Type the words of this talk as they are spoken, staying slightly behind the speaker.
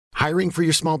Hiring for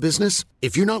your small business?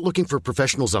 If you're not looking for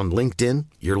professionals on LinkedIn,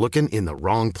 you're looking in the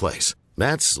wrong place.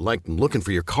 That's like looking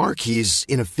for your car keys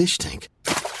in a fish tank.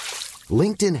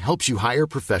 LinkedIn helps you hire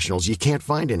professionals you can't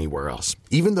find anywhere else,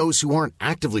 even those who aren't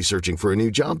actively searching for a new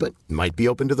job but might be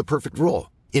open to the perfect role.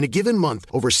 In a given month,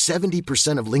 over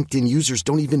 70% of LinkedIn users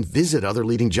don't even visit other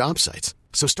leading job sites.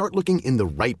 So start looking in the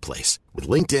right place. With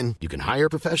LinkedIn, you can hire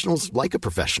professionals like a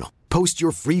professional. Post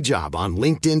your free job on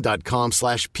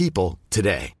linkedin.com/people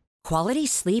today. Quality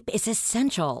sleep is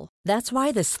essential. That's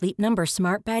why the Sleep Number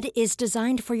Smart Bed is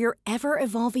designed for your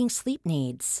ever-evolving sleep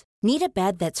needs. Need a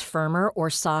bed that's firmer or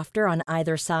softer on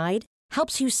either side?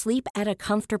 Helps you sleep at a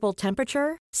comfortable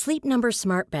temperature? Sleep Number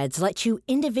Smart Beds let you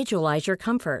individualize your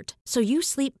comfort, so you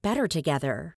sleep better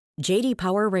together. J.D.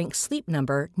 Power ranks Sleep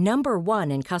Number number 1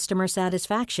 in customer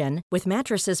satisfaction with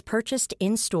mattresses purchased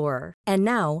in-store. And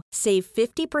now, save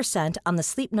 50% on the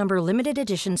Sleep Number Limited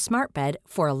Edition Smart Bed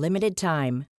for a limited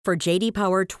time. For J.D.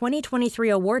 Power 2023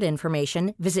 award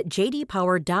information, visit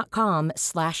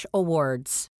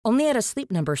jdpower.com/awards. Only at a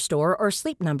Sleep Number store or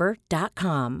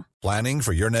sleepnumber.com. Planning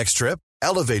for your next trip?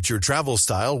 Elevate your travel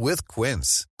style with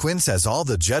Quince. Quince has all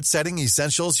the jet-setting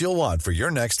essentials you'll want for your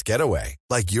next getaway,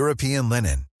 like European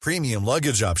linen, premium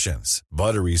luggage options,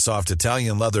 buttery soft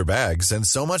Italian leather bags, and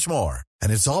so much more.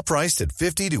 And it's all priced at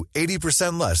 50 to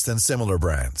 80% less than similar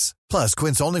brands. Plus,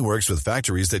 Quince only works with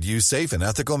factories that use safe and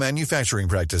ethical manufacturing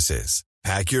practices.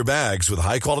 Pack your bags with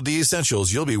high-quality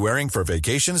essentials you'll be wearing for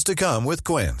vacations to come with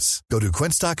Quince. Go to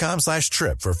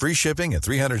quince.com/trip for free shipping and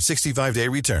 365-day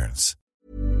returns.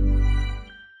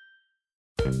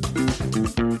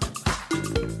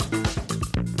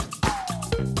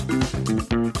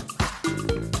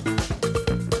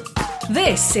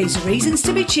 This is Reasons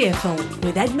to be Cheerful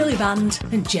with Ed Miliband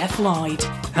and Jeff Lloyd.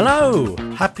 Hello!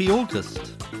 Happy August.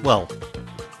 Well,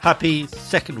 happy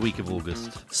second week of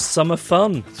August. Summer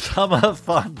fun. Summer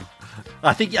fun.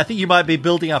 I think you might be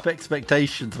building up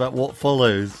expectations about what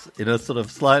follows in a sort of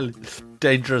slightly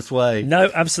dangerous way. No,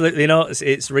 absolutely not.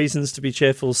 It's Reasons to be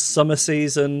Cheerful summer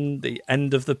season, the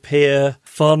end of the pier,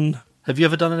 fun. Have you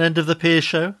ever done an end of the pier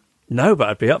show? No, but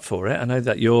I'd be up for it. I know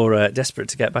that you're desperate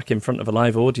to get back in front of a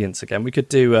live audience again. We could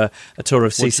do a tour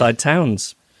of seaside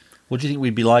towns. What do you think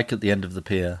we'd be like at the end of the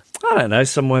pier? I don't know,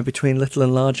 somewhere between Little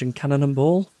and Large and Cannon and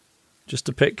Ball. Just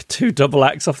to pick two double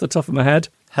acts off the top of my head.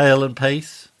 Hale and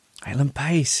Pace. Hale and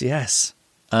Pace, yes.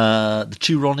 The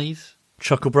Two Ronnies.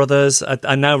 Chuckle Brothers.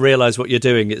 I now realise what you're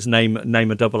doing. It's name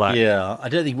a double act. Yeah, I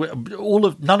don't think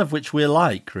none of which we're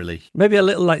like, really. Maybe a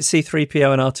little like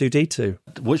C-3PO and R2-D2.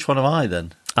 Which one am I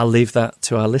then? I'll leave that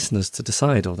to our listeners to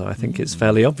decide, although I think it's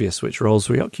fairly obvious which roles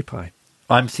we occupy.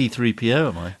 I'm C-3PO,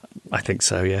 am I? I think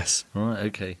so, yes. Right,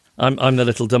 okay. I'm the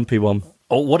little dumpy one.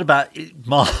 Oh, what about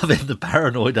Marvin the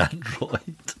Paranoid Android?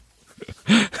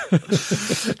 Do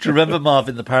you remember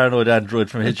Marvin the Paranoid Android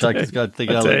from Hitchhiker's Guide to the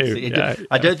Galaxy?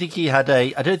 I don't think he had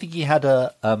a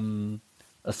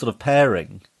sort of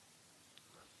pairing.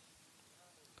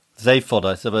 Zaphod,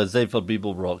 I suppose. Zaphod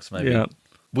Beeblebrox, maybe. Yeah.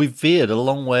 We've veered a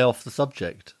long way off the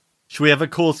subject. Should we have a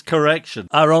course correction?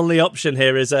 Our only option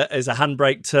here is a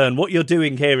handbrake turn. What you're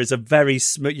doing here is a very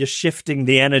smooth. You're shifting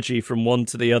the energy from one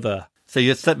to the other. So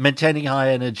you're maintaining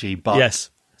high energy, but yes.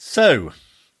 So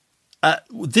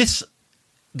this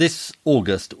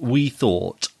August, we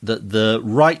thought that the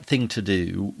right thing to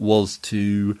do was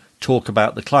to talk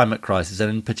about the climate crisis, and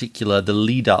in particular the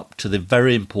lead up to the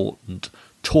very important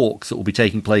talks that will be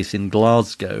taking place in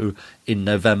Glasgow in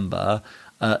November.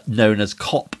 Known as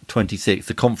COP26,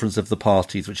 the Conference of the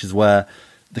Parties, which is where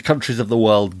the countries of the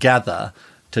world gather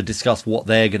to discuss what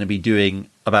they're going to be doing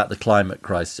about the climate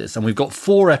crisis. And we've got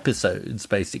 4 episodes,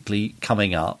 basically,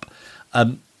 coming up.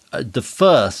 The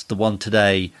first, the one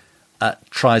today,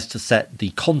 tries to set the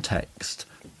context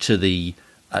to the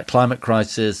climate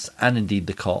crisis and indeed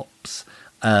the COPs.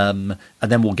 And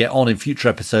then we'll get on in future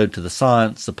episode to the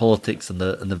science, the politics, and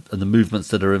the movements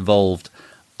that are involved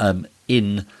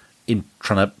in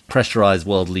trying to pressurise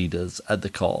world leaders at the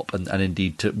COP and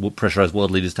indeed to pressurise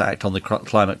world leaders to act on the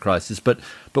climate crisis. But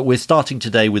we're starting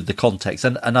today with the context,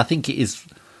 and I think it is,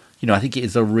 we've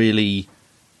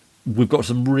got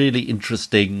some really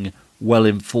interesting,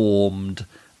 well-informed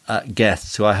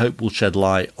guests who I hope will shed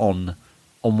light on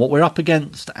what we're up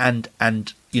against and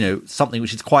something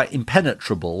which is quite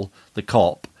impenetrable, the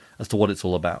COP, as to what it's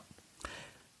all about.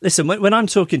 Listen, when I'm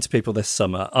talking to people this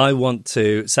summer, I want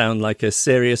to sound like a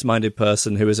serious-minded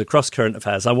person who is across current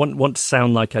affairs. I want to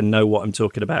sound like I know what I'm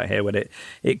talking about here when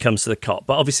it comes to the COP.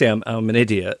 But obviously, I'm an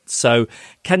idiot. So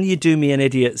can you do me an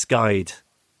idiot's guide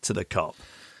to the COP?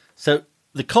 So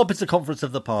the COP is the Conference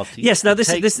of the Parties. Yes, now this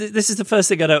is the first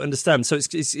thing I don't understand. So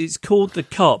it's called the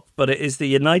COP, but it is the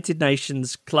United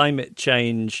Nations Climate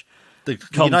Change the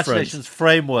Conference. United Nations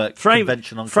Framework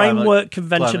Convention on Framework Climate.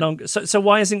 Convention on. So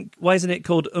why isn't it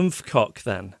called UMFCOC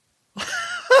then?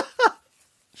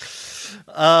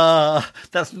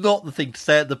 That's not the thing to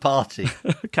say at the party.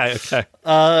 Okay.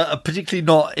 Particularly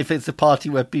not if it's a party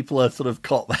where people are sort of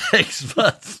COP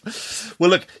experts. Well,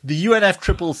 look, the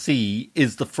UNFCCC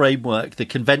is the framework, the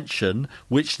convention,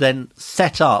 which then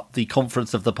set up the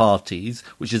Conference of the Parties,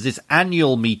 which is this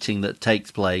annual meeting that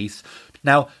takes place.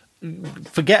 Now,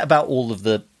 forget about all of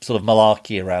the sort of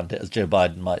malarkey around it, as Joe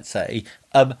Biden might say.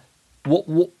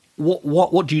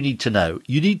 What do you need to know?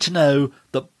 You need to know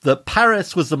that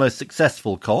Paris was the most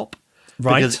successful COP,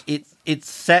 right? Because it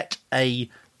set the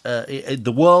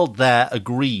world there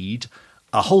agreed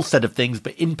a whole set of things,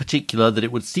 but in particular that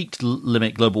it would seek to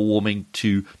limit global warming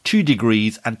to 2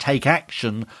 degrees and take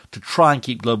action to try and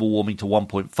keep global warming to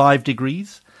 1.5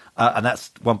 degrees. And that's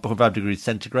 1.5 degrees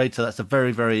centigrade. So that's a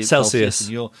very, very Celsius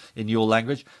in your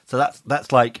language. So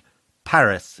that's like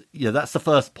Paris, that's the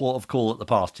first port of call at the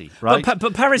party, right?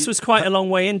 But Paris was quite a long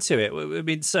way into it. I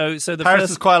mean, so the Paris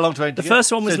was quite a long way into it. The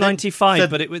first one was 95,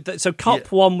 but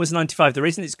COP 1 was 95. The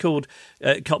reason it's called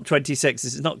COP 26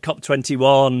 is it's not COP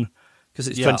 21 because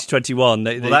it's 2021.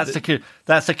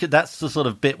 That's the sort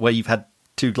of bit where you've had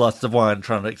 2 glasses of wine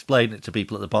trying to explain it to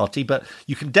people at the party. But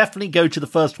you can definitely go to the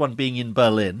first one being in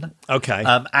Berlin. Okay.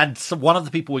 And so one of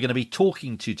the people we're going to be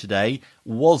talking to today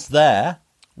was there.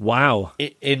 Wow.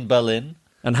 In Berlin.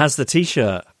 And has the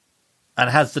T-shirt. And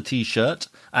has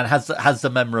the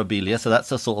memorabilia, so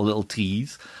that's a sort of little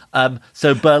tease.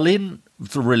 So Berlin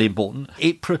was really important.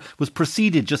 It was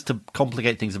preceded, just to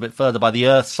complicate things a bit further, by the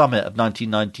Earth Summit of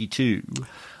 1992.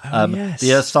 Yes.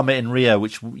 The Earth Summit in Rio,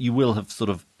 which you will have sort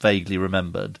of vaguely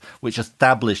remembered, which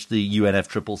established the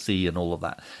UNFCCC and all of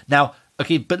that. Now,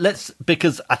 okay, but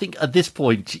because I think at this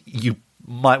point you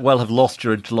might well have lost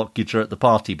your interlocutor at the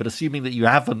party, but assuming that you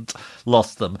haven't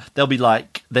lost them,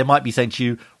 they might be saying to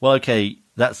you, well, okay,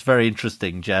 that's very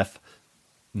interesting, Jeff.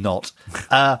 Not.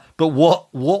 But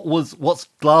what's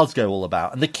Glasgow all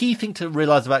about? And the key thing to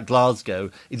realise about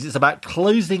Glasgow is it's about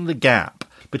closing the gap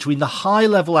between the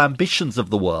high-level ambitions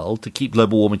of the world to keep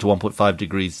global warming to 1.5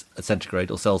 degrees centigrade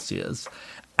or Celsius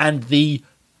and the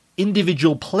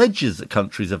individual pledges that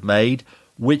countries have made,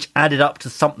 which added up to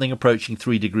something approaching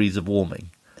 3 degrees of warming.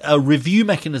 A review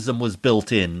mechanism was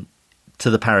built in to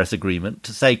the Paris Agreement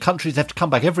to say countries have to come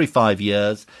back every 5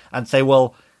 years and say,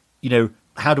 well,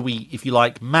 how do we, if you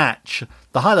like, match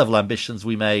the high-level ambitions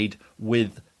we made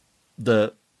with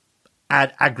the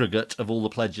aggregate of all the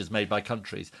pledges made by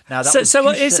countries. Now, so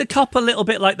is the COP a little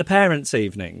bit like the parents'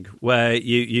 evening, where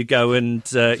you go and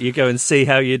see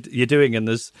how you're doing, and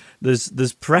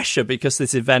there's pressure because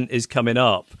this event is coming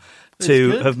up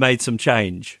to have made some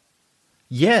change?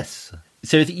 Yes.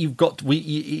 So you've got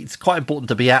it's quite important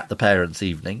to be at the parents'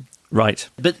 evening, right?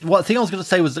 But what thing I was going to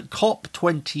say was that COP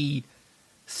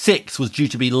 26 was due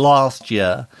to be last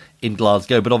year in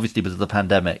Glasgow, but obviously because of the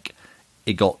pandemic,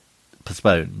 it got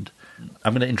postponed.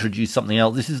 I'm going to introduce something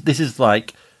else. This is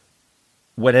like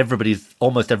when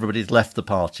almost everybody's left the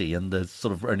party and there's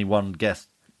sort of only one guest.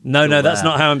 No, that's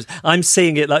not how I'm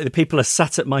seeing it. Like the people are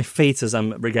sat at my feet as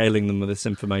I'm regaling them with this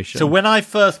information. So when I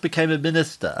first became a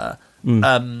minister,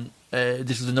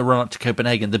 this was in the run-up to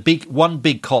Copenhagen. One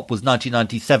big COP was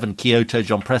 1997, Kyoto.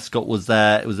 John Prescott was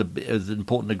there. It was an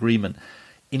important agreement.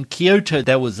 In Kyoto,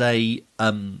 there was a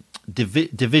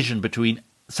division between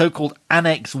so-called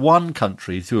Annex 1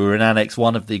 countries, who were in Annex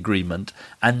 1 of the agreement,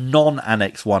 and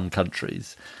non-Annex 1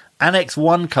 countries. Annex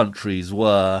 1 countries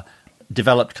were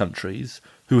developed countries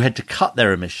who had to cut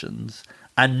their emissions,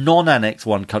 and non-Annex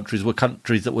 1 countries were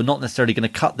countries that were not necessarily going to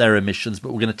cut their emissions,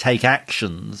 but were going to take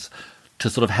actions to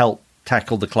sort of help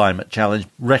tackle the climate challenge,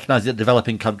 recognise that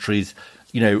developing countries,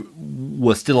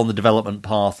 were still on the development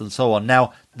path and so on.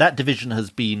 Now, that division has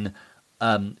been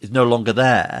is no longer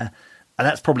there. And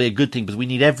that's probably a good thing because we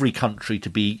need every country to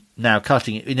be now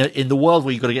cutting it. In the world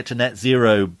where you've got to get to net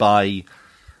zero by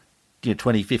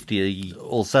 2050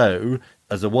 or so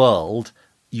as a world,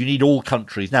 you need all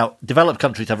countries. Now, developed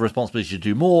countries have a responsibility to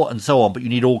do more and so on, but you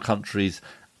need all countries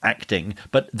acting.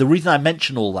 But the reason I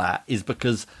mention all that is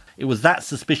because it was that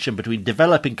suspicion between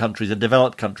developing countries and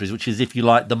developed countries, which is, if you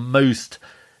like, the most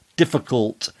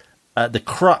difficult, the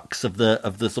crux of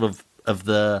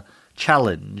the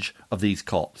challenge of these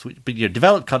COPs. Which,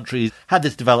 developed countries had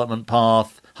this development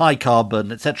path, high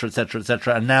carbon, etc., etc.,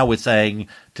 etc., and now we're saying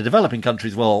to developing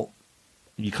countries, well,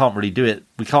 you can't really do it.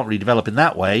 We can't really develop in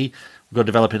that way. We've got to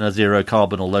develop in a zero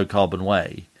carbon or low carbon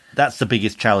way. That's the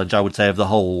biggest challenge, I would say, of the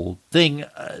whole thing,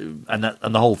 and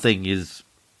the whole thing is,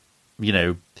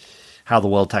 how the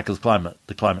world tackles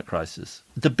the climate crisis.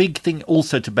 The big thing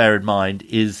also to bear in mind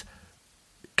is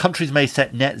countries may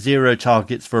set net zero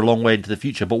targets for a long way into the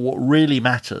future, but what really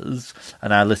matters,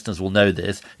 and our listeners will know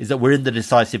this, is that we're in the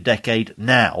decisive decade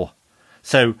now.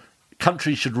 So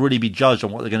countries should really be judged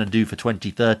on what they're going to do for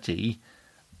 2030.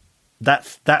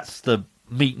 That's the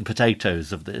meat and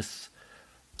potatoes of this.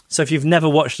 So if you've never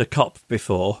watched a COP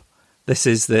before, this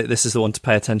is the one to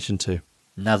pay attention to.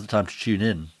 Now's the time to tune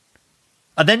in.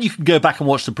 And then you can go back and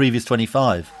watch the previous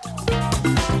 25.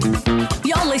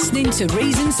 You're listening to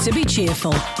Reasons to be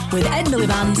Cheerful with Ed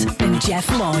Miliband and Jeff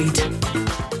Lloyd.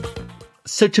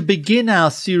 So to begin our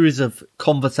series of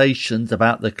conversations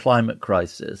about the climate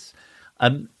crisis,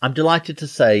 I'm delighted to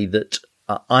say that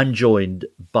I'm joined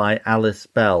by Alice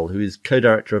Bell, who is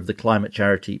co-director of the climate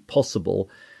charity Possible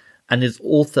and is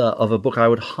author of a book I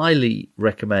would highly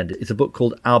recommend. It's a book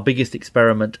called Our Biggest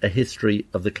Experiment, A History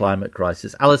of the Climate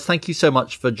Crisis. Alice, thank you so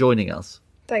much for joining us.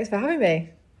 Thanks for having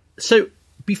me. So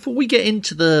before we get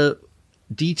into the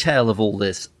detail of all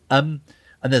this, and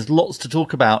there's lots to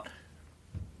talk about,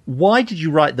 why did you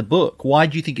write the book? Why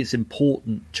do you think it's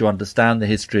important to understand the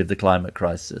history of the climate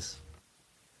crisis?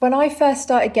 When I first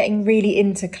started getting really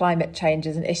into climate change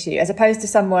as an issue, as opposed to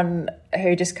someone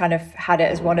who just kind of had it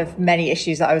as one of many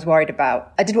issues that I was worried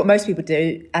about, I did what most people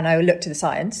do, and I looked to the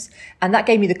science, and that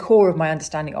gave me the core of my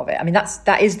understanding of it. I mean,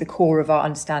 that is the core of our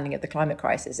understanding of the climate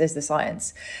crisis, is the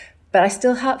science. But I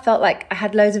still felt like I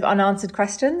had loads of unanswered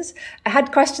questions. I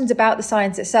had questions about the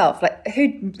science itself, like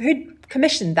who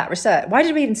commissioned that research? Why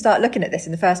did we even start looking at this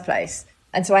in the first place?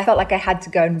 And so I felt like I had to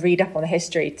go and read up on the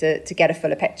history to get a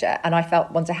fuller picture. And I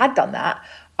felt once I had done that,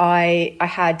 I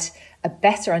had a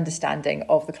better understanding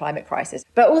of the climate crisis.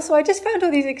 But also I just found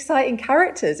all these exciting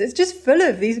characters. It's just full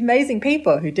of these amazing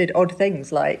people who did odd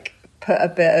things like put a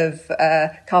bit of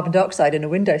carbon dioxide in a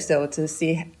windowsill to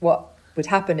see what would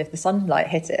happen if the sunlight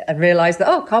hit it, and realise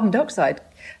that, carbon dioxide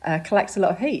collects a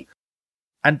lot of heat.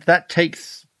 And that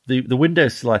takes the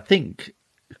windowsill, I think,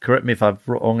 correct me if I'm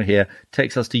wrong here,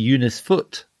 takes us to Eunice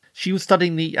Foote. She was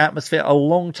studying the atmosphere a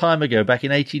long time ago, back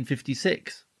in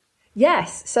 1856.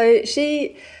 Yes. So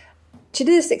she did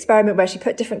this experiment where she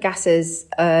put different gases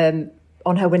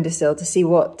on her windowsill to see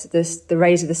what the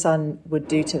rays of the sun would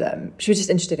do to them. She was just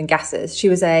interested in gases. She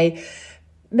was a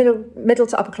middle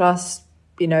to upper class,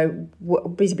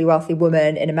 reasonably wealthy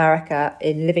woman in America,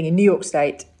 living in New York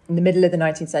State, in the middle of the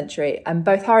 19th century. And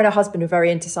both her and her husband were very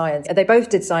into science. They both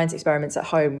did science experiments at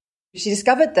home. She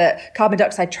discovered that carbon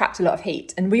dioxide trapped a lot of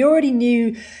heat. And we already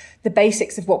knew the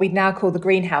basics of what we now call the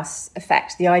greenhouse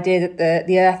effect, the idea that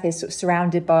the Earth is sort of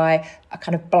surrounded by a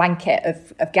kind of blanket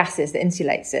of gases that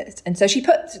insulates it. And so she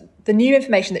put the new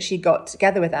information that she got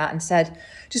together with that and said,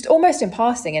 just almost in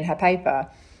passing in her paper,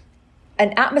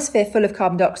 an atmosphere full of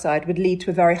carbon dioxide would lead to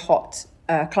a very hot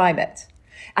climate.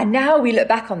 And now we look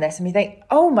back on this and we think,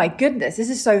 oh my goodness, this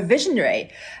is so visionary.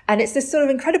 And it's this sort of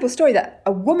incredible story that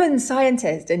a woman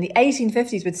scientist in the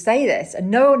 1850s would say this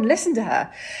and no one listened to her.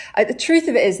 The truth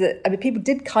of it is that people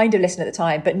did kind of listen at the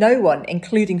time, but no one,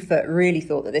 including Foote, really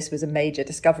thought that this was a major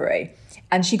discovery.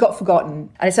 And she got forgotten.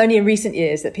 And it's only in recent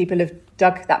years that people have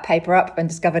dug that paper up and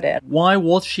discovered it. Why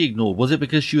was she ignored? Was it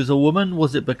because she was a woman?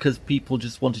 Was it because people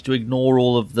just wanted to ignore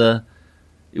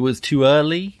it was too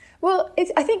early? Well,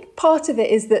 I think part of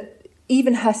it is that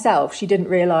even herself, she didn't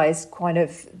realise kind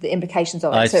of the implications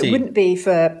of it. So it wouldn't be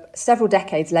for several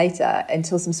decades later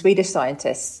until some Swedish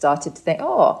scientists started to think,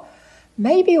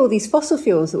 maybe all these fossil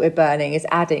fuels that we're burning is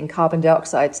adding carbon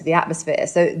dioxide to the atmosphere.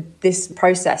 So this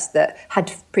process that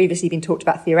had previously been talked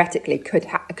about theoretically could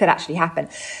actually happen.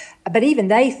 But even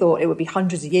they thought it would be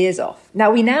hundreds of years off.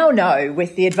 Now, we now know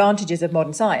with the advantages of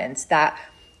modern science that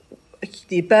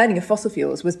the burning of fossil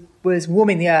fuels was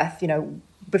warming the Earth,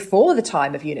 before the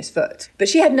time of Eunice Foote. But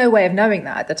she had no way of knowing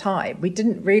that at the time. We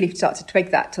didn't really start to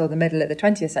twig that till the middle of the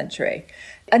 20th century.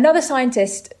 Another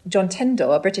scientist, John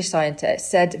Tyndall, a British scientist,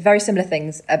 said very similar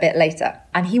things a bit later.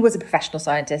 And he was a professional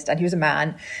scientist and he was a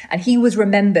man. And he was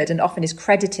remembered and often is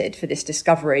credited for this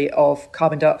discovery of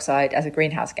carbon dioxide as a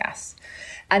greenhouse gas.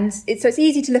 And so it's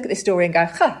easy to look at this story and go,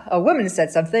 a woman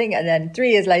said something, and then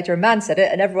 3 years later a man said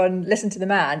it, and everyone listened to the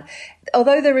man.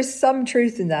 Although there is some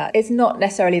truth in that, it's not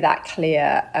necessarily that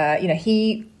clear.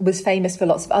 He was famous for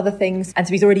lots of other things, and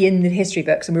so he's already in the history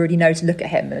books, and we already know to look at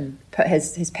him and put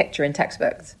his picture in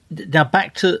textbooks. Now,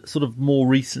 back to sort of more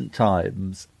recent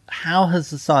times, how has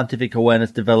the scientific awareness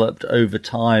developed over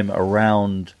time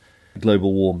around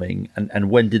global warming, and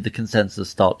when did the consensus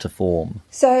start to form?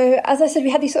 So, as I said, we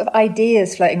had these sort of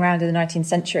ideas floating around in the 19th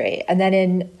century, and then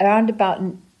in around about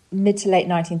mid to late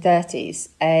 1930s,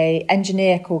 a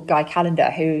engineer called Guy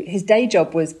Callender, who his day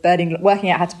job was working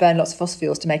out how to burn lots of fossil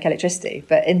fuels to make electricity.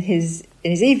 But in his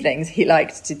evenings, he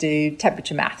liked to do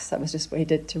temperature maths. That was just what he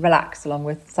did to relax, along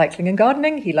with cycling and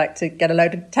gardening. He liked to get a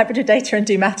load of temperature data and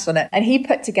do maths on it. And he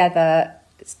put together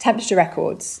temperature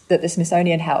records that the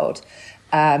Smithsonian held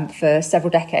for several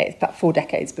decades, about 4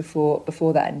 decades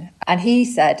before then. And he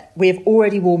said, we have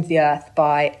already warmed the Earth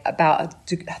by about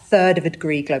a third of a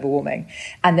degree global warming,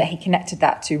 and that he connected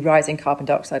that to rising carbon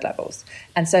dioxide levels.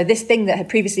 And so this thing that had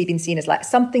previously been seen as like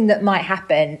something that might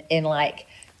happen in like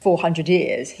 400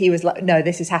 years, he was like, no,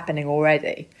 this is happening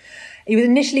already. He was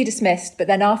initially dismissed, but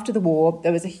then after the war,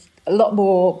 there was a lot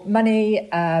more money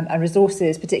and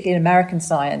resources, particularly in American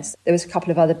science. There was a couple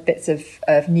of other bits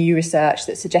of new research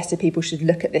that suggested people should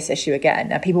look at this issue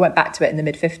again. And people went back to it in the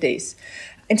mid-50s.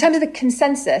 In terms of the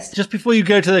consensus... Just before you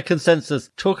go to the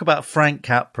consensus, talk about Frank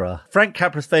Capra. Frank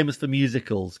Capra's famous for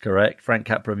musicals, correct? Frank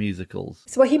Capra musicals.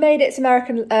 So he made It's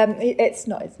American... it's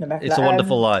an American... It's a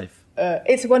Wonderful Life.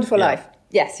 It's a Wonderful Life.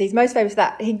 Yes, he's most famous for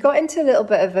that. He got into a little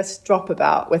bit of a strop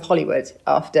about with Hollywood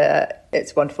after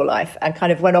It's a Wonderful Life and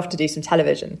kind of went off to do some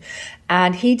television.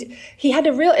 And he had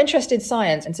a real interest in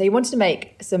science. And so he wanted to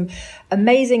make some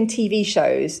amazing TV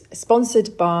shows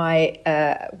sponsored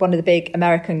by one of the big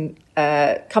American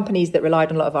companies that relied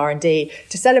on a lot of R&D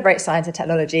to celebrate science and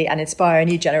technology and inspire a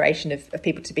new generation of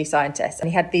people to be scientists. And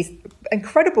he had these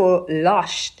incredible,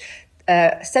 lush,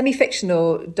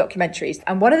 semi-fictional documentaries,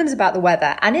 and one of them is about the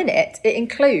weather, and in it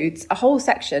includes a whole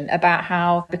section about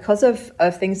how, because of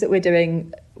things that we're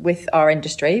doing with our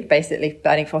industry, basically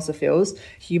burning fossil fuels,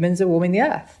 humans are warming the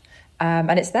Earth.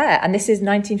 And it's there, and this is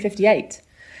 1958.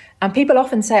 And people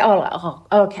often say,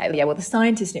 okay, yeah, well, the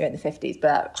scientists knew it in the 50s,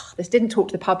 but this didn't talk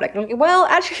to the public. Well,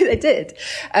 actually, they did.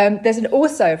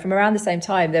 Also, from around the same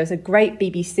time, there was a great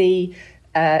BBC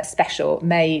special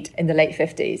made in the late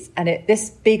 50s, and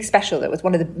this big special that was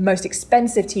one of the most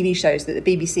expensive TV shows that the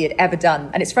BBC had ever done,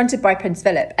 and it's fronted by Prince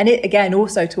Philip, and it again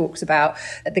also talks about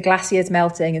the glaciers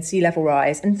melting and sea level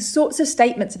rise and the sorts of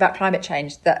statements about climate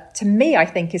change that, to me, I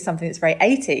think is something that's very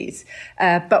 80s,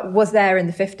 but was there in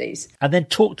the 50s. And then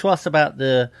talk to us about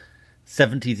the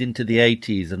 70s into the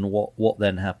 80s and what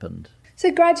then happened. So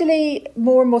gradually,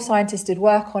 more and more scientists did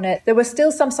work on it. There were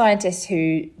still some scientists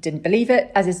who didn't believe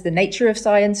it, as is the nature of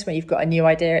science. When you've got a new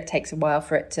idea, it takes a while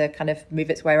for it to kind of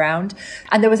move its way around.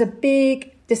 And there was a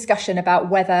big discussion about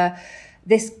whether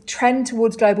this trend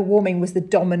towards global warming was the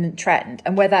dominant trend,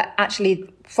 and whether actually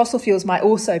fossil fuels might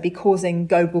also be causing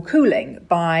global cooling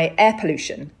by air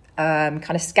pollution.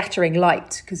 Kind of scattering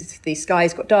light, because if the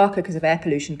skies got darker because of air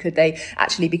pollution, could they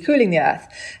actually be cooling the Earth?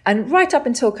 And right up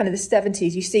until kind of the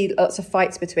 70s, you see lots of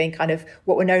fights between kind of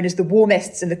what were known as the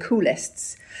warmists and the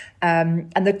coolists.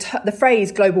 And the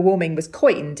phrase global warming was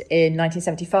coined in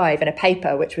 1975 in a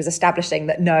paper which was establishing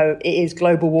that no, it is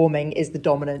global warming is the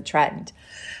dominant trend.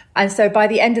 And so by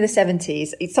the end of the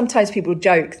 70s, sometimes people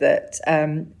joke that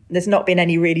there's not been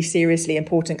any really seriously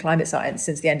important climate science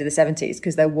since the end of the 70s,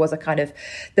 because there was a kind of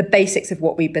the basics of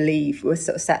what we believe was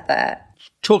sort of set there.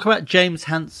 Talk about James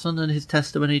Hansen and his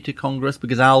testimony to Congress,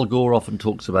 because Al Gore often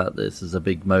talks about this as a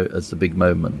big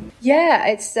moment. Yeah,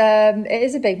 it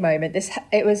is a big moment.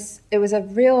 It was a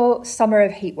real summer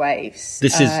of heat waves.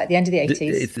 This is at the end of the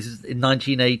 80s. This is in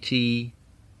 1988.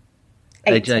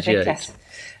 I think, yes.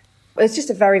 It was just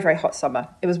a very, very hot summer.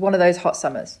 It was one of those hot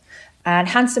summers. And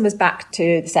Hansen was back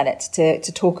to the Senate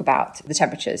to talk about the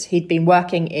temperatures. He'd been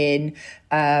working in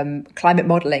climate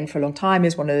modelling for a long time. He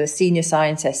was one of the senior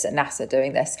scientists at NASA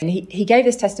doing this. And he gave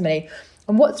this testimony.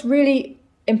 And what's really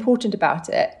important about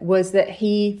it was that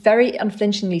he very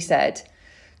unflinchingly said,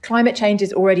 climate change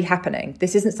is already happening.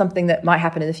 This isn't something that might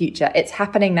happen in the future. It's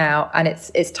happening now, and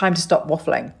it's time to stop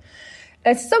waffling.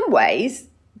 In some ways,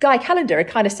 Guy Callender had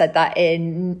kind of said that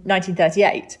in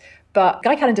 1938, but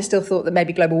Guy Callender still thought that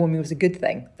maybe global warming was a good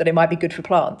thing, that it might be good for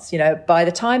plants. You know, by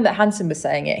the time that Hansen was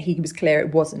saying it, he was clear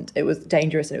it wasn't. It was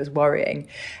dangerous and it was worrying.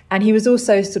 And he was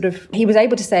also he was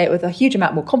able to say it with a huge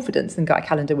amount more confidence than Guy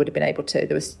Callender would have been able to.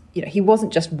 There was, he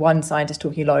wasn't just one scientist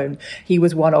talking alone. He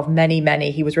was one of many,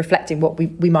 many. He was reflecting what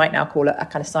we might now call a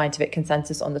kind of scientific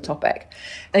consensus on the topic.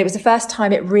 And it was the first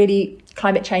time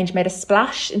climate change made a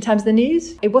splash in terms of the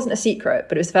news. It wasn't a secret,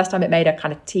 but it was the first time it made a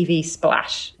kind of TV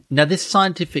splash. Now, this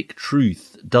scientific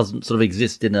truth doesn't sort of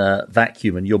exist in a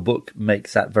vacuum, and your book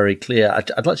makes that very clear.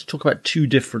 I'd like to talk about two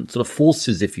different sort of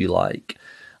forces, if you like,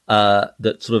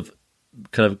 that sort of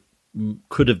kind of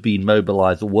could have been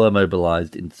mobilized or were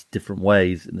mobilized in different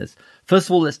ways in this. First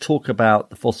of all, let's talk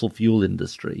about the fossil fuel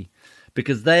industry,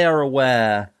 because they are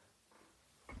aware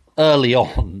early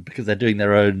on, because they're doing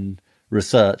their own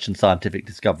research and scientific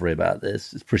discovery about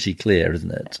this. It's pretty clear,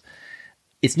 isn't it?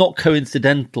 It's not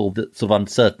coincidental that sort of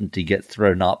uncertainty gets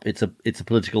thrown up. It's a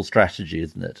political strategy,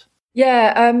 isn't it?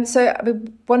 Yeah. So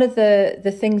one of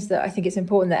the things that I think it's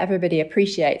important that everybody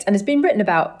appreciates, and has been written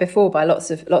about before by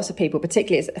lots of people,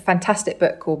 particularly it's a fantastic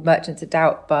book called Merchants of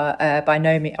Doubt by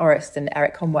Naomi Orist and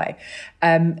Eric Conway,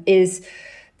 is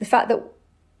the fact that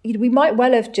we might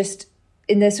well have just,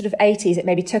 in the sort of 80s, it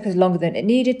maybe took us longer than it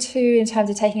needed to in terms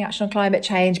of taking action on climate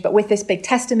change. But with this big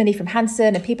testimony from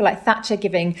Hansen and people like Thatcher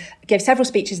gave several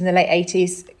speeches in the late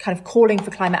 80s, kind of calling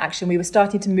for climate action, we were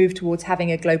starting to move towards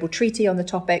having a global treaty on the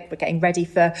topic. We're getting ready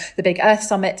for the big Earth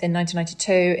Summit in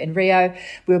 1992 in Rio.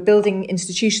 We were building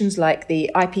institutions like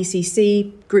the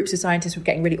IPCC. Groups of scientists were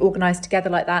getting really organised together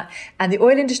like that. And the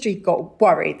oil industry got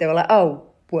worried. They were like, oh,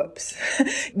 whoops,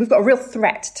 we've got a real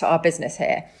threat to our business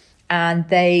here. And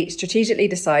they strategically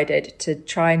decided to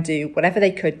try and do whatever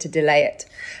they could to delay it.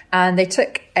 And they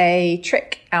took a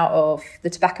trick out of the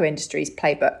tobacco industry's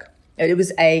playbook. It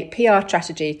was a PR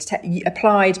strategy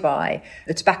applied by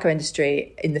the tobacco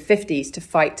industry in the 50s to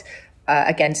fight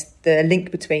against the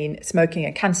link between smoking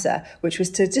and cancer, which was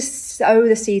to just sow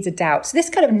the seeds of doubt. So this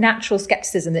kind of natural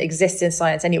skepticism that exists in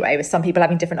science anyway, with some people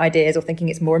having different ideas or thinking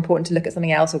it's more important to look at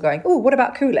something else or going, oh, what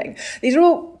about cooling? These are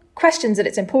all questions that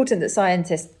it's important that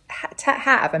scientists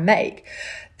have and make.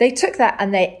 They took that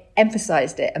and they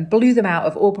emphasized it and blew them out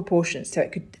of all proportions so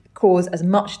it could cause as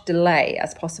much delay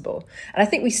as possible. And I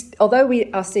think although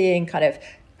we are seeing kind of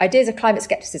ideas of climate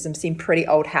skepticism seem pretty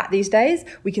old hat these days,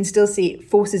 we can still see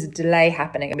forces of delay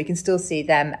happening, and we can still see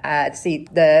see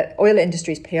the oil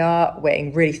industry's PR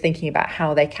wing really thinking about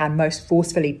how they can most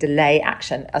forcefully delay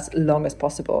action as long as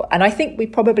possible. And I think we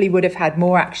probably would have had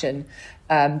more action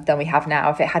than we have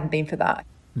now if it hadn't been for that.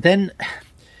 Then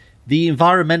the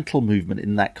environmental movement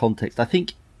in that context, I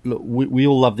think, look, we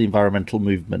all love the environmental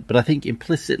movement, but I think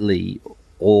implicitly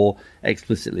or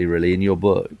explicitly really in your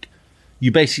book, you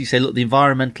basically say, look, the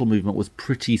environmental movement was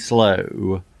pretty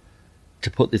slow to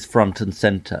put this front and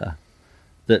centre,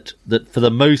 that for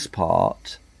the most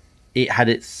part, it had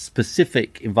its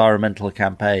specific environmental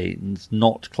campaigns,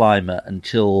 not climate,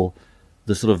 until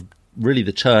the sort of really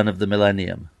the turn of the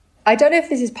millennium. I don't know if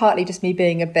this is partly just me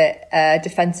being a bit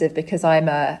defensive because I'm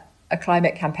a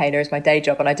climate campaigner as my day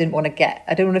job, and I don't want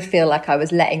to feel like I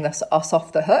was letting us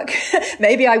off the hook.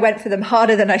 Maybe I went for them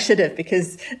harder than I should have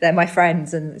because they're my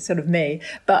friends and sort of me.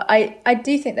 But I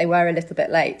do think they were a little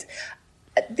bit late.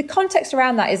 The context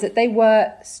around that is that they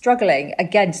were struggling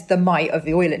against the might of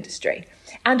the oil industry,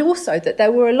 and also that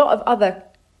there were a lot of other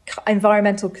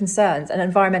environmental concerns and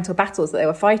environmental battles that they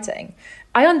were fighting.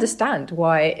 I understand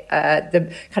why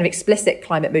the kind of explicit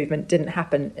climate movement didn't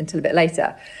happen until a bit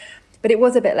later, but it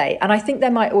was a bit late. And I think there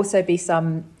might also be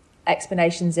some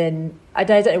explanations in, I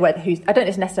don't know if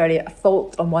it's necessarily a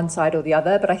fault on one side or the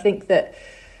other, but I think that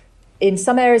in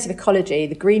some areas of ecology,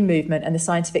 the green movement and the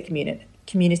scientific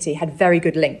community had very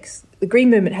good links. The green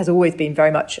movement has always been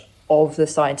very much of the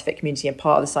scientific community and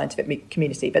part of the scientific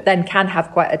community, but then can have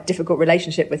quite a difficult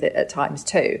relationship with it at times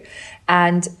too.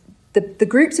 And the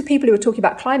groups of people who were talking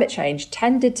about climate change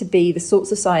tended to be the sorts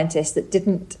of scientists that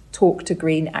didn't talk to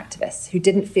green activists, who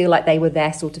didn't feel like they were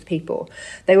their sort of people.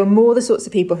 They were more the sorts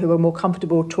of people who were more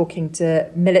comfortable talking to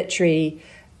military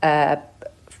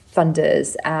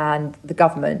funders and the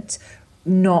government,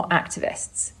 not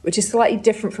activists, which is slightly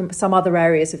different from some other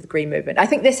areas of the green movement. I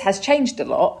think this has changed a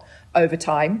lot over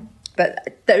time,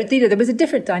 but there was a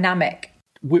different dynamic.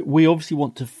 We obviously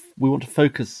want to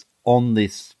focus on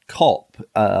this COP,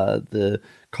 the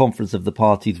Conference of the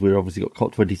Parties. We've obviously got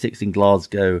COP26 in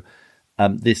Glasgow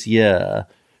this year.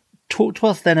 Talk to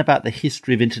us then about the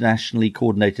history of internationally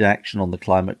coordinated action on the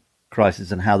climate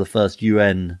crisis and how the first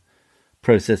UN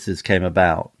processes came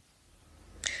about.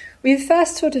 We had the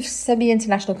first sort of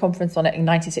semi-international conference on it in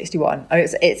 1961.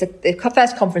 It's the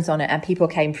first conference on it, and people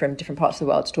came from different parts of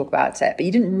the world to talk about it. But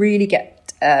you didn't really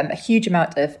get a huge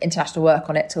amount of international work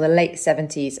on it till the late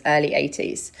 70s, early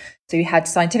 80s. So you had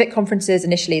scientific conferences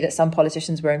initially that some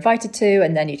politicians were invited to,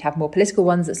 and then you'd have more political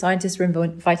ones that scientists were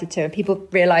invited to. And people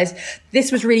realised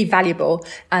this was really valuable,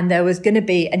 and there was going to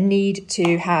be a need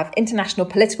to have international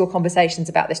political conversations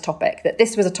about this topic, that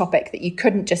this was a topic that you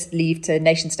couldn't just leave to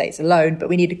nation states alone, but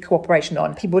we needed cooperation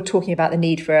on. People were talking about the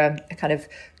need for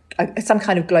some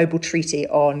kind of global treaty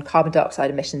on carbon dioxide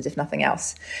emissions, if nothing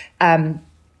else.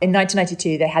 In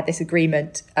 1992, they had this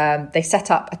agreement. They set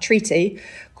up a treaty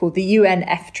called the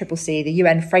UNFCCC, the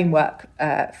UN Framework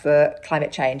for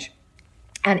Climate Change.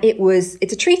 And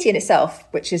it's a treaty in itself,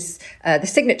 which is the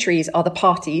signatories are the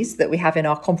parties that we have in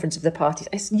our Conference of the Parties.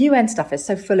 It's UN stuff is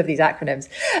so full of these acronyms,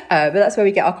 but that's where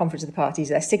we get our Conference of the Parties.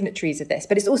 They're signatories of this.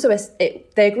 But it's also,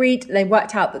 they agreed, they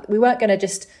worked out that we weren't going to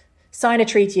just sign a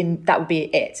treaty and that would be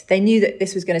it. They knew that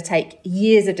this was going to take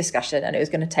years of discussion and it was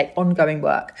going to take ongoing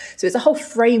work. So it's a whole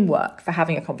framework for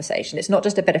having a conversation. It's not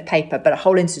just a bit of paper, but a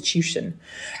whole institution.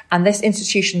 And this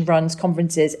institution runs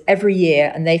conferences every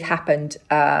year, and they've happened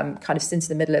kind of since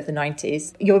the middle of the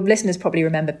 90s. Your listeners probably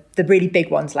remember the really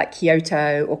big ones like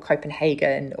Kyoto or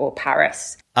Copenhagen or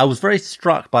Paris. I was very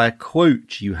struck by a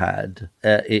quote you had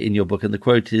in your book, and the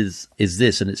quote is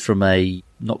this, and it's from a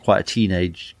not quite a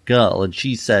teenage girl, and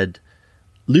she said,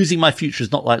 "Losing my future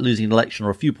is not like losing an election or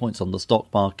a few points on the stock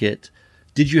market.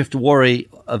 Did you have to worry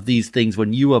of these things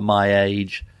when you were my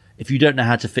age? If you don't know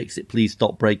how to fix it, please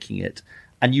stop breaking it."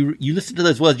 And you listen to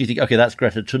those words, you think, okay, that's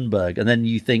Greta Thunberg. And then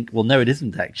you think, well, no, it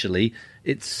isn't actually.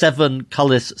 It's Seven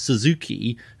Cullis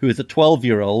Suzuki, who is a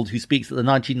 12-year-old who speaks at the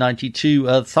 1992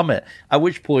 Earth Summit. At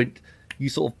which point you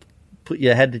sort of put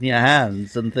your head in your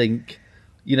hands and think,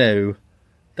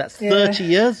 that's 30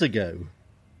 years ago.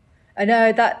 I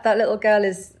know that little girl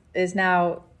is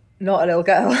now not a little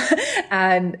girl,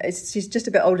 and she's just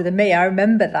a bit older than me. I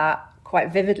remember that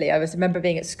quite vividly. I remember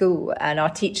being at school and our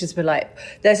teachers were like,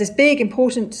 there's this big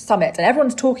important summit and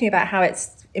everyone's talking about how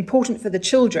it's important for the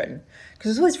children, because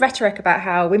there's always rhetoric about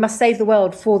how we must save the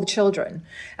world for the children,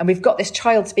 and we've got this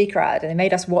child speaker ad, and they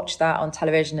made us watch that on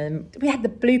television. And we had the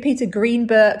Blue Peter Green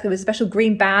book. There was a special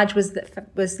green badge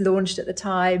was launched at the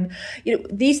time.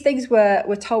 These things we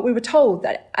were told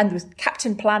that, and there was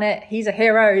Captain Planet, he's a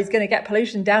hero, he's going to get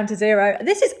pollution down to zero. And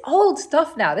this is old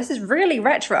stuff now. This is really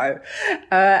retro,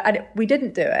 and we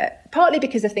didn't do it, partly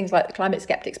because of things like the climate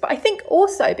skeptics, but I think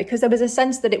also because there was a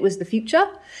sense that it was the future.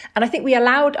 And I think we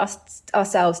allowed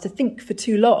ourselves to think for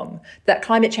too long that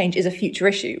climate change is a future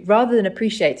issue, rather than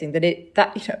appreciating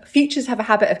that futures have a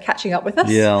habit of catching up with us.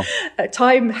 Yeah.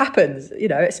 Time happens,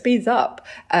 it speeds up.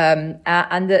 And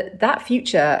that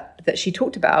future that she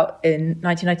talked about in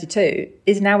 1992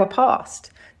 is now a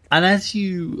past. And as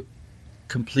you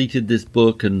completed this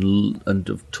book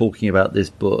and talking about this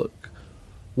book,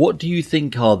 what do you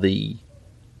think are the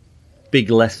big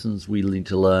lessons we need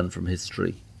to learn from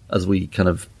history as we kind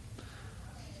of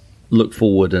look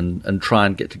forward and try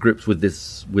and get to grips with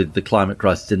the climate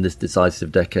crisis in this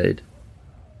decisive decade?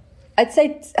 I'd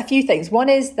say a few things. One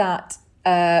is that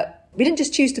we didn't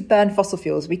just choose to burn fossil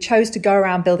fuels. We chose to go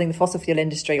around building the fossil fuel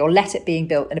industry, or let it being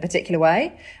built in a particular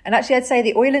way. And actually, I'd say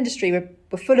the oil industry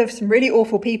were full of some really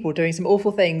awful people doing some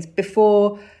awful things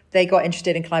before they got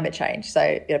interested in climate change.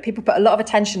 So, people put a lot of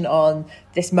attention on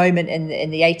this moment in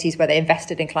the 80s where they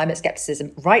invested in climate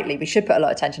skepticism. Rightly, we should put a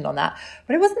lot of attention on that.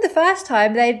 But it wasn't the first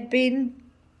time they'd been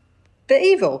a bit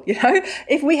evil,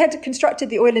 If we had constructed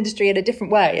the oil industry in a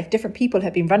different way, if different people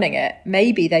had been running it,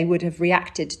 maybe they would have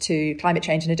reacted to climate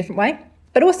change in a different way.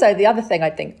 But also the other thing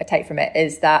I think I take from it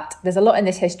is that there's a lot in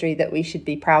this history that we should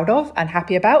be proud of and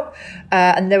happy about.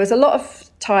 And there was a lot of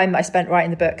time I spent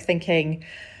writing the book thinking,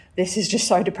 this is just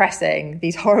so depressing.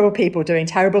 These horrible people doing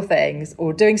terrible things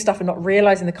or doing stuff and not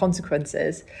realizing the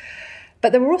consequences.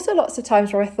 But there were also lots of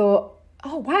times where I thought,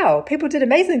 oh, wow, people did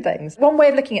amazing things. One way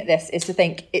of looking at this is to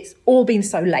think it's all been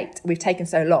so late. We've taken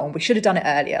so long. We should have done it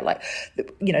earlier. Like,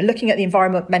 looking at the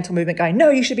environmental movement going, no,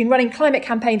 you should have been running climate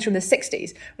campaigns from the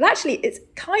 60s. Well, actually, it's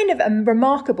kind of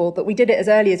remarkable that we did it as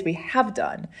early as we have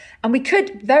done. And we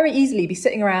could very easily be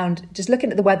sitting around just looking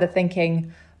at the weather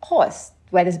thinking, oh,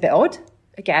 weather's a bit odd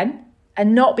again,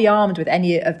 and not be armed with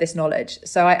any of this knowledge.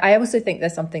 So I also think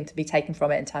there's something to be taken from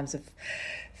it in terms of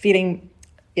feeling,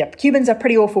 Cubans are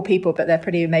pretty awful people, but they're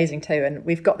pretty amazing too, and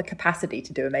we've got the capacity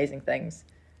to do amazing things.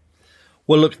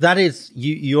 Well, look, that is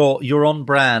you're on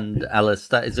brand, Alice.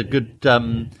 That is a good.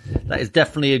 That is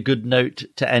definitely a good note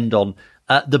to end on.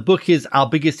 The book is Our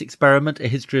Biggest Experiment: A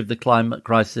History of the Climate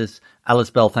Crisis. Alice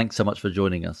Bell, thanks so much for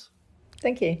joining us.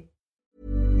 Thank you.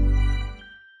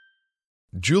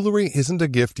 Jewelry isn't a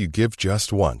gift you give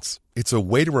just once. It's a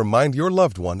way to remind your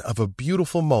loved one of a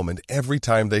beautiful moment every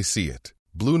time they see it.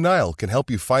 Blue Nile can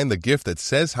help you find the gift that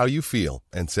says how you feel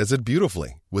and says it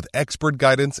beautifully, with expert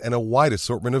guidance and a wide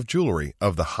assortment of jewelry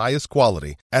of the highest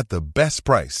quality at the best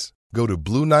price. Go to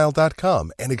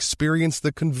BlueNile.com and experience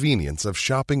the convenience of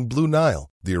shopping Blue Nile,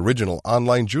 the original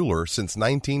online jeweler since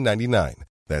 1999.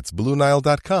 That's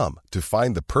BlueNile.com to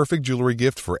find the perfect jewelry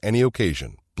gift for any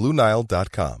occasion.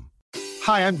 BlueNile.com.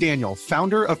 Hi, I'm Daniel,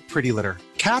 founder of Pretty Litter.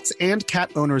 Cats and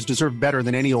cat owners deserve better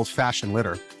than any old-fashioned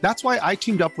litter. That's why I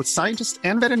teamed up with scientists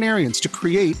and veterinarians to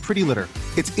create Pretty Litter.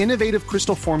 Its innovative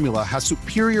crystal formula has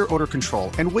superior odor control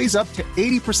and weighs up to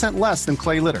 80% less than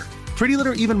clay litter. Pretty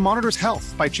Litter even monitors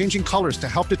health by changing colors to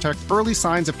help detect early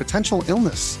signs of potential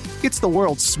illness. It's the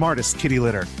world's smartest kitty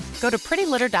litter. Go to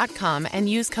prettylitter.com and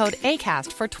use code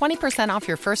ACAST for 20% off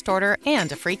your first order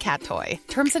and a free cat toy.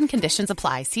 Terms and conditions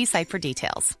apply. See site for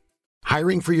details.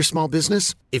 Hiring for your small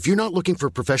business? If you're not looking for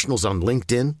professionals on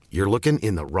LinkedIn, you're looking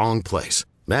in the wrong place.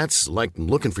 That's like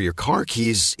looking for your car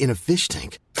keys in a fish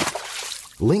tank.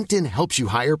 LinkedIn helps you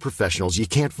hire professionals you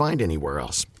can't find anywhere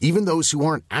else, even those who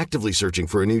aren't actively searching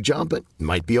for a new job but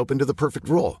might be open to the perfect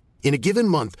role. In a given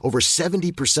month, over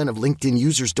 70% of LinkedIn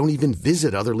users don't even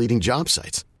visit other leading job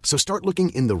sites. So start looking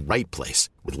in the right place.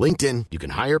 With LinkedIn, you can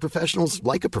hire professionals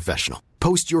like a professional.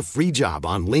 Post your free job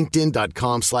on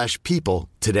linkedin.com/people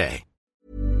today.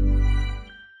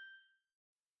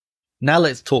 Now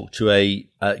let's talk to a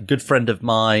good friend of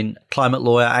mine, climate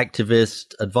lawyer,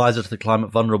 activist, advisor to the Climate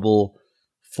Vulnerable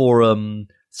Forum,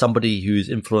 somebody who's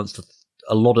influenced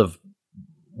a lot of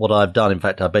what I've done. In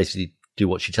fact, I basically do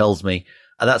what she tells me.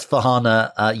 That's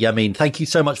Farhana Yameen. Thank you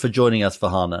so much for joining us,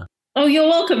 Farhana. Oh, you're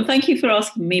welcome. Thank you for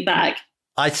asking me back.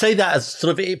 I say that as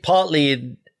sort of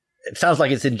partly it sounds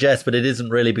like it's in jest, but it isn't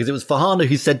really, because it was Farhana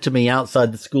who said to me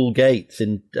outside the school gates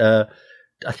in,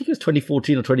 I think it was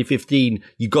 2014 or 2015,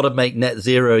 you got to make net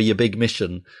zero your big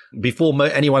mission, before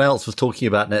anyone else was talking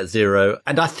about net zero.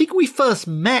 And I think we first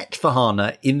met,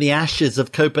 Farhana, in the ashes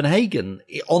of Copenhagen,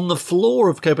 on the floor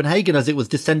of Copenhagen as it was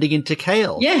descending into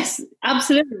chaos. Yes,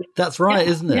 absolutely. That's right,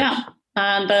 isn't it? Yeah.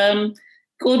 And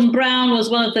Gordon Brown was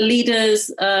one of the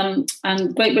leaders, and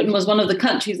Great Britain was one of the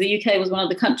countries, the UK was one of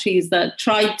the countries that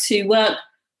tried to work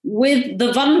with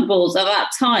the vulnerables at that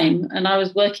time. And I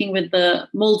was working with the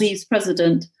Maldives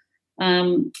president,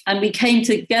 and we came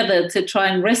together to try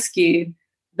and rescue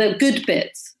the good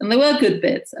bits. And there were good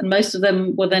bits, and most of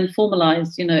them were then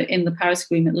formalized, in the Paris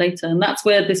Agreement later. And that's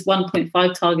where this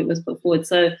 1.5 target was put forward.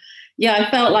 So, yeah, I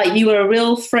felt like you were a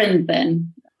real friend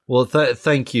then. Well,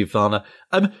 thank you, Farhana.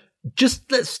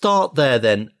 Just let's start there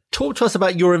then. Talk to us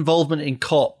about your involvement in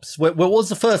COPs. Where was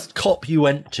the first COP you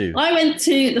went to? I went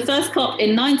to the first COP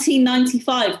in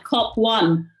 1995, COP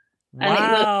 1.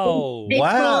 Wow. It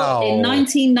was in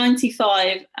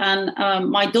 1995. And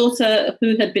my daughter,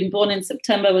 who had been born in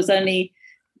September, was only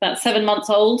about 7 months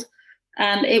old.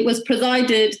 And it was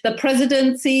presided, the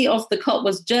presidency of the COP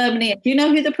was Germany. Do you know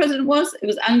who the president was? It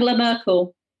was Angela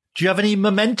Merkel. Do you have any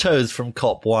mementos from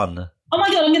COP 1? Oh my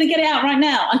God, I'm going to get it out right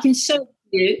now. I can show it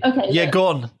to you. Okay. Yeah, go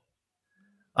on.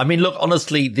 I mean, look,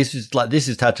 honestly, this is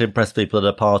how to impress people at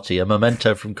a party. A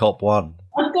memento from COP 1.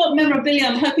 I've got memorabilia.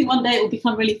 I'm hoping one day it will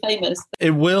become really famous.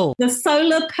 It will. The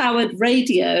solar-powered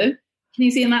radio. Can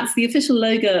you see? And that's the official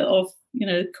logo of,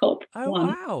 COP 1. Oh,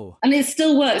 wow. And it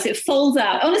still works. It folds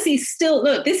out. Honestly, still,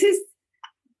 look, this is,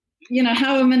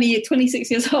 however many, 26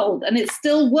 years old, and it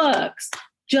still works.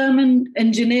 German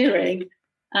engineering.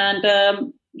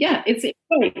 And, it's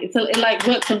great. It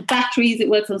works on batteries. It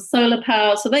works on solar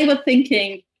power. So they were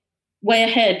thinking way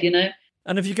ahead,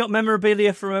 And have you got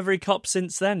memorabilia from every COP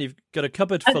since then? You've got a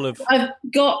cupboard full of... I've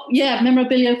got,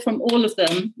 memorabilia from all of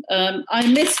them. I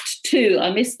missed 2.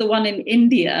 I missed the one in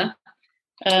India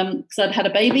because I'd had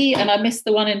a baby, and I missed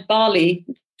the one in Bali,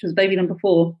 which was baby number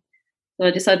 4. So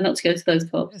I decided not to go to those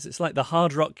COPs. Yes, it's like the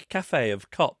Hard Rock Cafe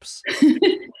of COPs.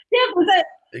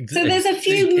 So there's a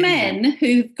few men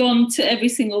who've gone to every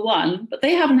single one, but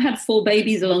they haven't had 4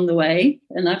 babies along the way.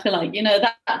 And I feel like,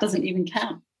 that doesn't even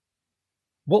count.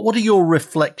 What are your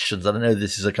reflections? I don't know,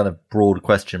 this is a kind of broad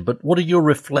question, but what are your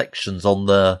reflections on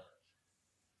the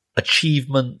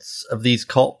achievements of these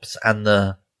COPs and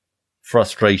the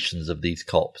frustrations of these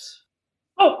COPs?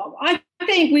 Oh, I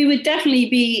think we would definitely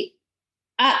be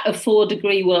at a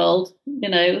 4-degree world,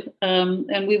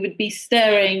 and we would be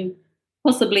staring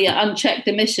possibly at unchecked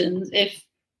emissions if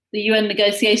the UN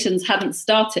negotiations hadn't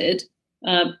started,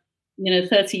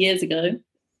 30 years ago.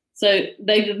 So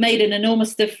they've made an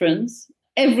enormous difference.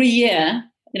 Every year,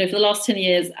 for the last 10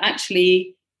 years,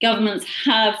 actually, governments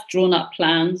have drawn up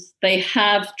plans. They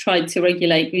have tried to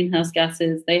regulate greenhouse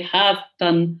gases. They have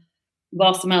done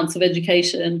vast amounts of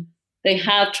education. They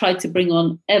have tried to bring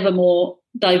on ever more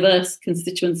diverse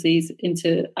constituencies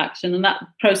into action. And that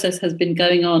process has been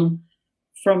going on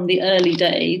from the early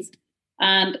days.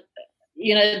 And,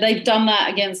 they've done that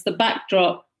against the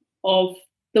backdrop of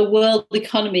the world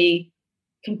economy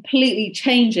completely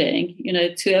changing,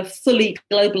 to a fully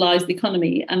globalized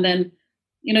economy. And then,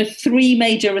 3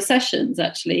 major recessions,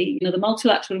 actually. The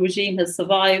multilateral regime has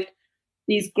survived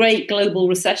these great global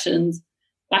recessions.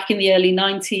 Back in the early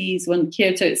 90s, when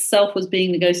Kyoto itself was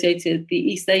being negotiated, the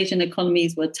East Asian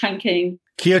economies were tanking.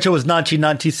 Kyoto was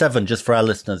 1997, just for our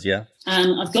listeners, yeah.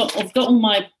 And I've got all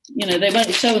my, they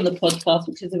won't show on the podcast,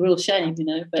 which is a real shame,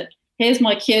 but here's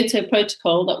my Kyoto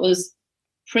Protocol that was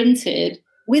printed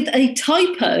with a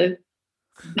typo.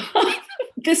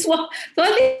 This one, so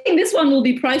I think this one will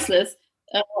be priceless.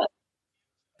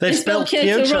 They spelled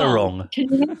Kyoto wrong.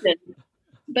 Can you imagine?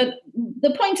 But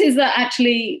the point is that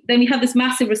actually, then we have this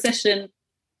massive recession,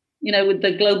 with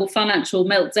the global financial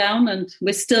meltdown, and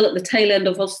we're still at the tail end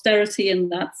of austerity,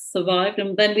 and that's survived.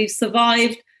 And then we've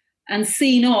survived and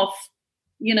seen off,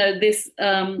 this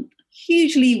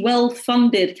hugely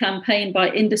well-funded campaign by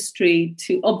industry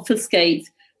to obfuscate,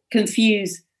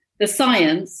 confuse the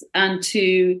science and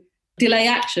to delay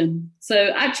action.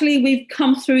 So actually we've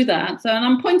come through that. And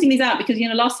I'm pointing these out because,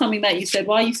 last time we met, you said,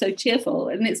 why are you so cheerful?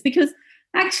 And it's because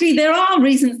actually there are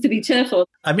reasons to be cheerful.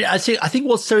 I mean, I think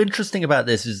what's so interesting about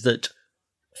this is that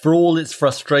for all its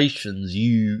frustrations,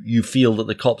 you feel that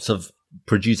the COPs have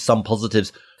produced some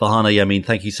positives. Farhana Yamin,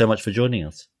 thank you so much for joining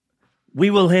us. We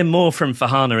will hear more from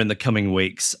Farhana in the coming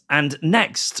weeks. And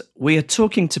next, we are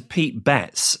talking to Pete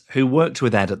Betts, who worked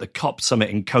with Ed at the COP summit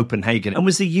in Copenhagen and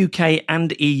was the UK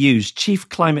and EU's chief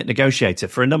climate negotiator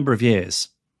for a number of years.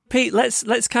 Pete,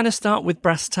 let's kind of start with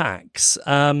brass tacks.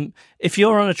 If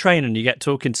you're on a train and you get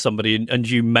talking to somebody and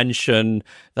you mention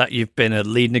that you've been a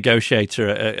lead negotiator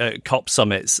at COP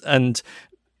summits, and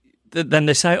then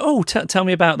they say, oh, tell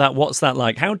me about that. What's that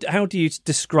like? How do you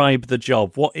describe the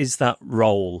job? What is that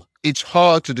role? It's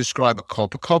hard to describe a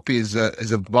COP. A COP is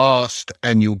a vast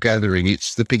annual gathering.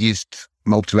 It's the biggest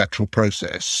multilateral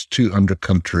process, 200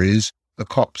 countries. The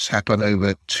COPs happen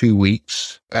over 2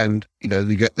 weeks, and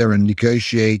there are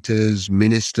negotiators,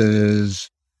 ministers,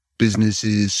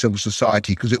 businesses, civil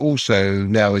society, because it also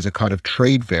now is a kind of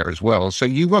trade fair as well. So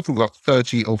you've often got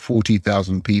 30 or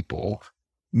 40,000 people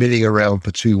milling around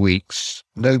for 2 weeks.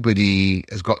 Nobody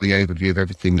has got the overview of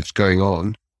everything that's going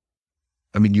on.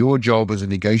 I mean, your job as a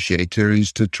negotiator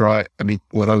is to try. I mean,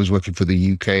 when I was working for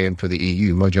the UK and for the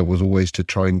EU, my job was always to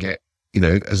try and get,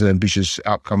 as an ambitious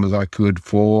outcome as I could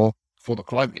for the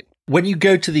climate. When you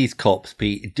go to these COPs,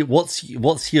 Pete,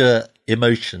 what's your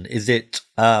emotion? Is it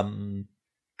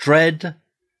dread,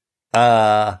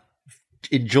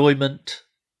 enjoyment,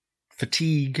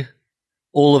 fatigue,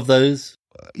 all of those?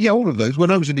 Yeah, all of those.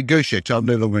 When I was a negotiator, I'm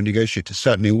no longer a negotiator.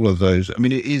 Certainly, all of those. I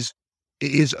mean, it is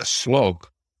a slog.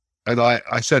 And I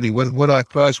certainly, when I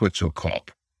first went to a COP,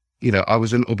 I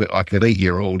was a little bit like an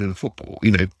 8-year-old in football,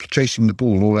 chasing the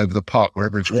ball all over the park,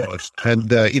 wherever it was. And,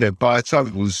 by the time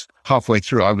it was halfway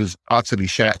through, I was utterly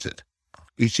shattered.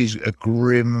 It is a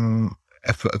grim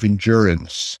effort of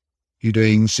endurance. You're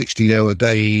doing 16-hour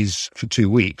days for 2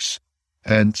 weeks,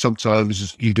 and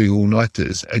sometimes you're doing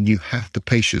all-nighters, and you have to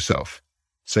pace yourself.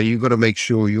 So you've got to make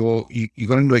sure you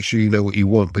got to make sure you know what you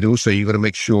want, but also you've got to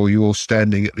make sure you're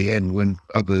standing at the end when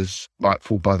others might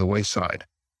fall by the wayside.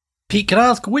 Pete, can I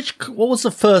ask, what was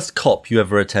the first COP you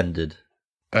ever attended?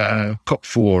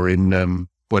 COP4 in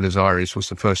Buenos Aires was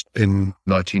the first, in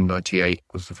 1998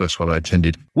 was the first one I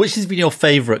attended. Which has been your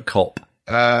favourite COP?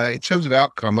 In terms of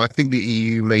outcome, I think the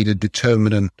EU made a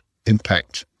determinant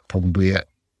impact probably at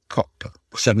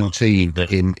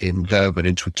COP17 in Durban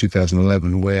in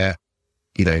 2011, where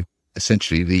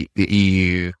essentially the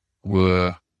EU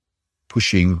were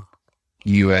pushing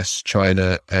US,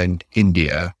 China and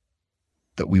India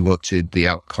that we wanted the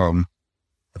outcome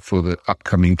for the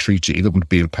upcoming treaty that would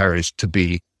be in Paris to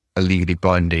be a legally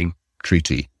binding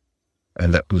treaty.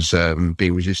 And that was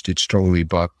being resisted strongly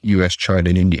by US, China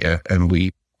and India. And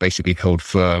we basically held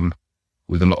firm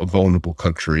with a lot of vulnerable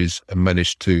countries and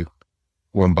managed to,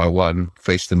 one by one,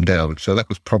 face them down. So that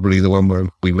was probably the one where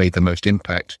we made the most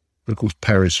impact. Of course,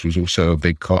 Paris was also a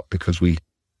big COP because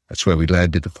that's where we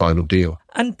landed the final deal.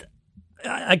 And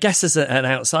I guess as an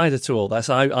outsider to all this,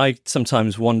 I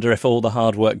sometimes wonder if all the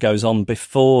hard work goes on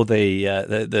before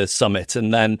the summit,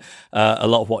 and then a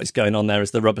lot of what is going on there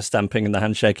is the rubber stamping and the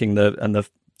handshaking and the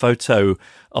photo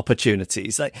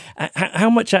opportunities. Like,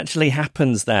 how much actually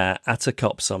happens there at a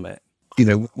COP summit?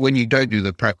 When you don't do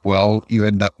the prep well, you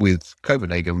end up with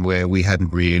Copenhagen, where we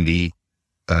hadn't really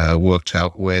worked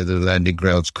out where the landing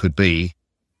grounds could be,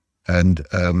 and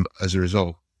as a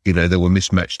result, there were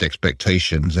mismatched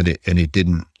expectations, and it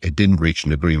didn't reach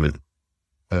an agreement.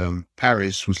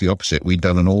 Paris was the opposite. We'd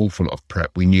done an awful lot of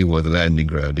prep. We knew where the landing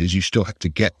ground is. You still had to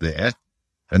get there,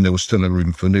 and there was still a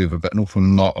room for manoeuvre, but an awful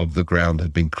lot of the ground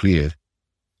had been cleared.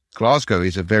 Glasgow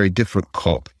is a very different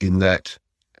COP in that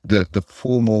the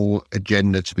formal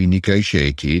agenda to be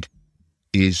negotiated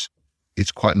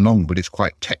it's quite long, but it's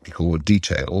quite technical and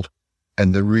detailed.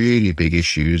 And the really big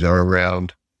issues are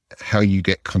around how you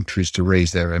get countries to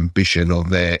raise their ambition on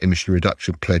their emission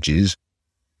reduction pledges,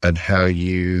 and how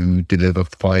you deliver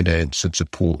finance and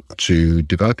support to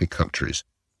developing countries.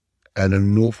 And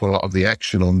an awful lot of the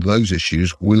action on those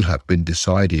issues will have been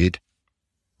decided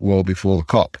well before the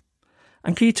COP.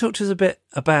 And can you talk to us a bit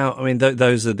about, I mean,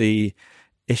 those are the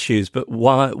issues, but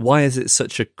why is it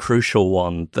such a crucial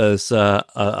one? There's a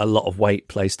lot of weight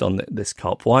placed on this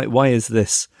COP. Why is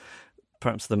this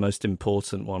perhaps the most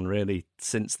important one, really,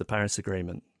 since the Paris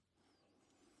Agreement?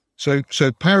 So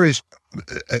Paris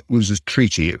was a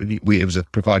treaty.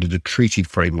 It provided a treaty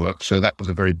framework, so that was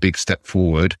a very big step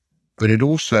forward. But it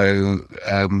also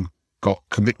got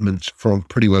commitments from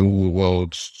pretty well all the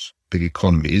world's big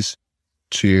economies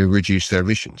to reduce their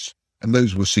emissions. And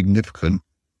those were significant,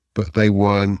 but they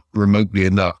weren't remotely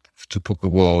enough to put the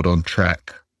world on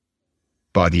track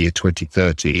by the year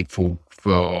 2030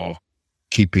 for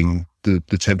keeping the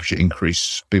temperature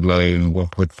increase below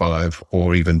 1.5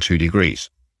 or even 2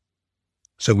 degrees.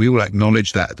 So we all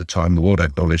acknowledged that at the time, the world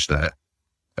acknowledged that.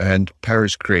 And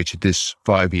Paris created this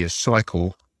 5-year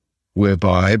cycle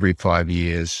whereby every 5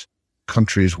 years,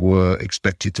 countries were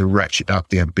expected to ratchet up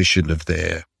the ambition of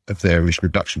their emission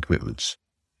reduction commitments.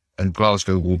 And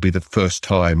Glasgow will be the first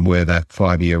time where that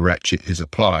 5-year ratchet is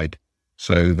applied.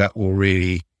 So that will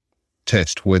really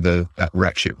test whether that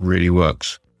ratchet really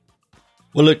works.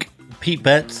 Well, look, Pete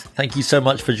Betts, thank you so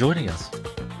much for joining us.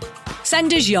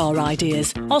 Send us your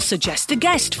ideas or suggest a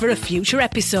guest for a future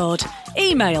episode.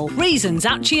 Email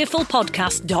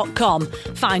reasons@cheerfulpodcast.com.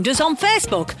 Find us on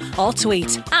Facebook or tweet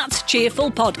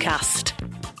 @cheerfulpodcast.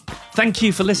 Thank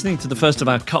you for listening to the first of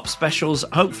our COP specials.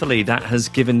 Hopefully that has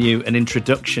given you an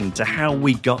introduction to how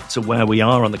we got to where we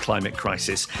are on the climate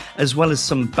crisis, as well as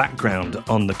some background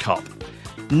on the COP.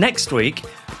 Next week,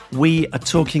 we are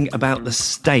talking about the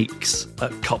stakes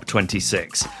at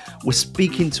COP26. We're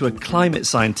speaking to a climate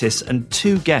scientist and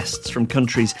 2 guests from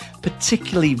countries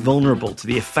particularly vulnerable to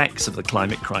the effects of the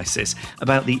climate crisis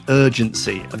about the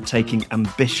urgency of taking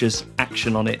ambitious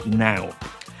action on it now.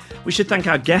 We should thank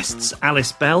our guests,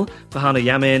 Alice Bell, Farhana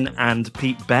Yamin and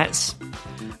Pete Betts.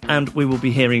 And we will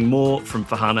be hearing more from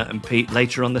Farhana and Pete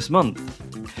later on this month.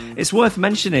 It's worth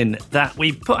mentioning that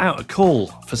we put out a call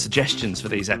for suggestions for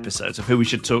these episodes of who we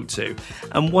should talk to,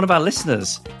 and one of our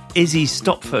listeners, Izzy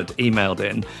Stopford, emailed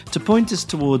in to point us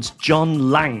towards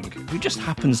John Lang, who just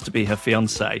happens to be her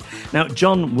fiancé. Now,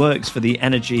 John works for the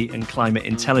Energy and Climate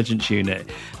Intelligence Unit,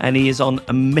 and he is on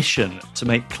a mission to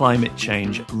make climate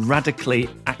change radically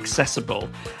accessible.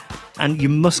 And you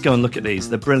must go and look at these.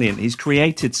 They're brilliant. He's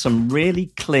created some really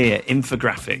clear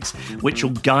infographics which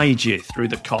will guide you through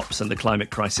the COPs and the climate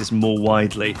crisis more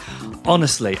widely.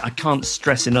 Honestly, I can't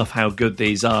stress enough how good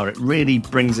these are. It really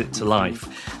brings it to life.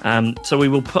 So we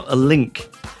will put a link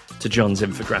to John's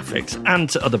infographics and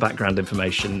to other background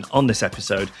information on this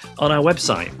episode on our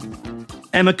website.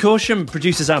 Emma Corsham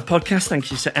produces our podcast. Thank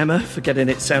you to Emma for getting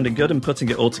it sounding good and putting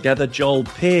it all together. Joel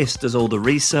Pearce does all the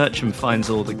research and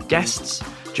finds all the guests.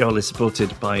 Joel is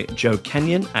supported by Joe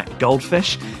Kenyon at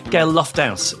Goldfish. Gail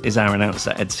Lofthouse is our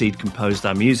announcer. Ed Seed composed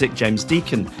our music. James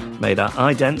Deacon made our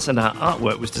idents, and our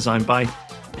artwork was designed by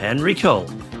Henry Cole.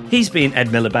 He's been Ed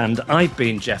Miliband, I've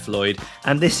been Jeff Lloyd,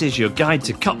 and this is your guide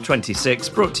to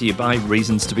COP26, brought to you by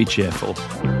Reasons to be Cheerful.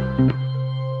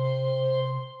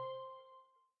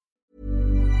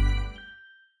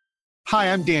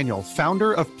 Hi, I'm Daniel,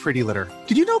 founder of Pretty Litter.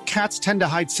 Did you know cats tend to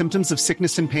hide symptoms of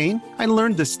sickness and pain? I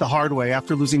learned this the hard way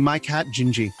after losing my cat,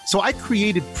 Gingy. So I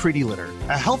created Pretty Litter,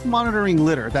 a health monitoring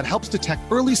litter that helps detect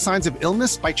early signs of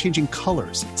illness by changing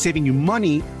colors, saving you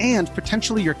money and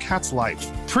potentially your cat's life.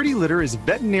 Pretty Litter is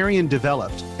veterinarian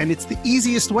developed, and it's the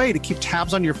easiest way to keep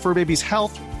tabs on your fur baby's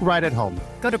health right at home.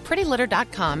 Go to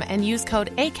prettylitter.com and use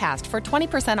code ACAST for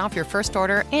 20% off your first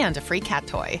order and a free cat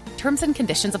toy. Terms and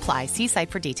conditions apply. See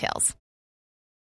site for details.